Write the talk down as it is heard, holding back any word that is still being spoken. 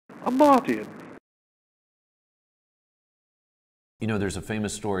a Martin. You know, there's a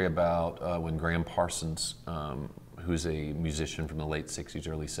famous story about when Graham Parsons, who's a musician from the late 60s,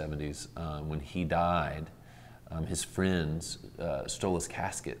 early 70s, when he died, his friends stole his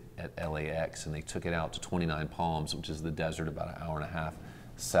casket at LAX and they took it out to 29 Palms, which is the desert about an hour and a half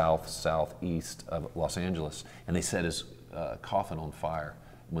southeast of Los Angeles, and they set his coffin on fire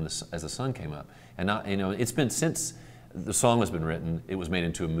as the sun came up. And not, you know, it's been since the song has been written. It was made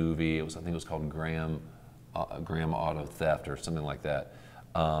into a movie. I think it was called Graham Auto Theft or something like that,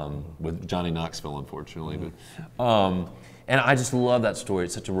 with Johnny Knoxville, unfortunately. But, and I just love that story.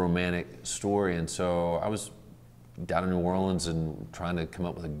 It's such a romantic story, and so I was down in New Orleans and trying to come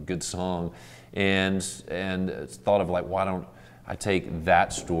up with a good song, and thought of like, why don't I take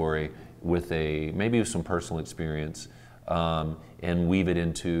that story with maybe some personal experience, and weave it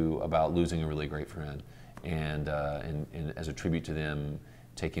into about losing a really great friend, and as a tribute to them,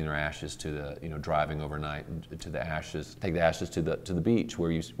 taking their ashes to the, driving overnight to the ashes, take the ashes to the beach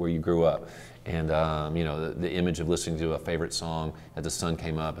where you grew up, and the image of listening to a favorite song as the sun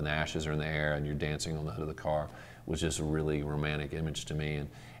came up and the ashes are in the air and you're dancing on the hood of the car was just a really romantic image to me,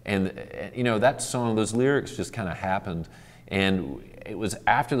 and that song, those lyrics just kind of happened, and it was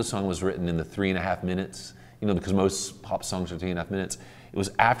after the song was written in the 3.5 minutes, because most pop songs are 3.5 minutes. It was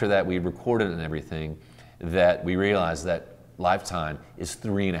after that we recorded it and everything that we realized that Lifetime is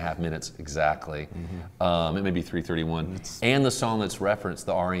 3.5 minutes exactly. It may be 3:31. And the song that's referenced,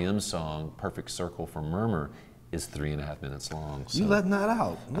 the R.E.M. song, Perfect Circle for Murmur, is 3.5 minutes long. So you letting that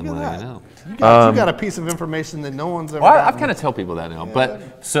out. Look at that. Out. You got a piece of information that no one's ever I've kind of tell people that now. Yeah.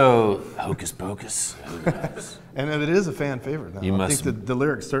 But so, hocus pocus. And it is a fan favorite now. I think the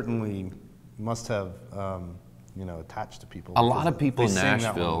lyrics certainly must have attached to people. A lot of people in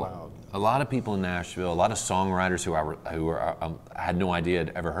Nashville. A lot of people in Nashville, a lot of songwriters who I had no idea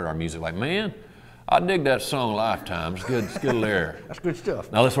had ever heard our music. Like, man, I dig that song Lifetime. It's good. It's good lyric. That's good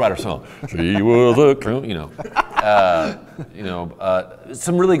stuff. Now let's write our song. She was a croon,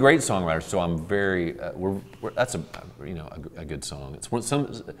 some really great songwriters. So I'm very. That's a good song. It's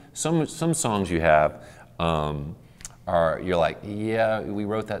some songs you have you're like, yeah, we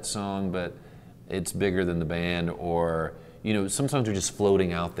wrote that song, but it's bigger than the band, or some songs are just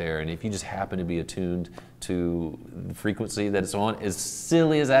floating out there, and if you just happen to be attuned to the frequency that it's on, as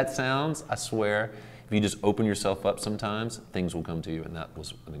silly as that sounds, I swear, if you just open yourself up sometimes, things will come to you, and that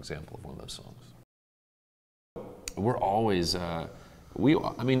was an example of one of those songs. We're always,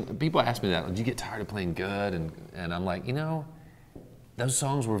 people ask me that, do you get tired of playing good? And I'm like, those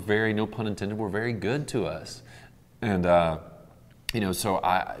songs were very, no pun intended, were very good to us. And, so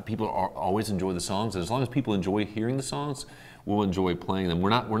people always enjoy the songs, and as long as people enjoy hearing the songs, we'll enjoy playing them. We're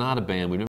not a band.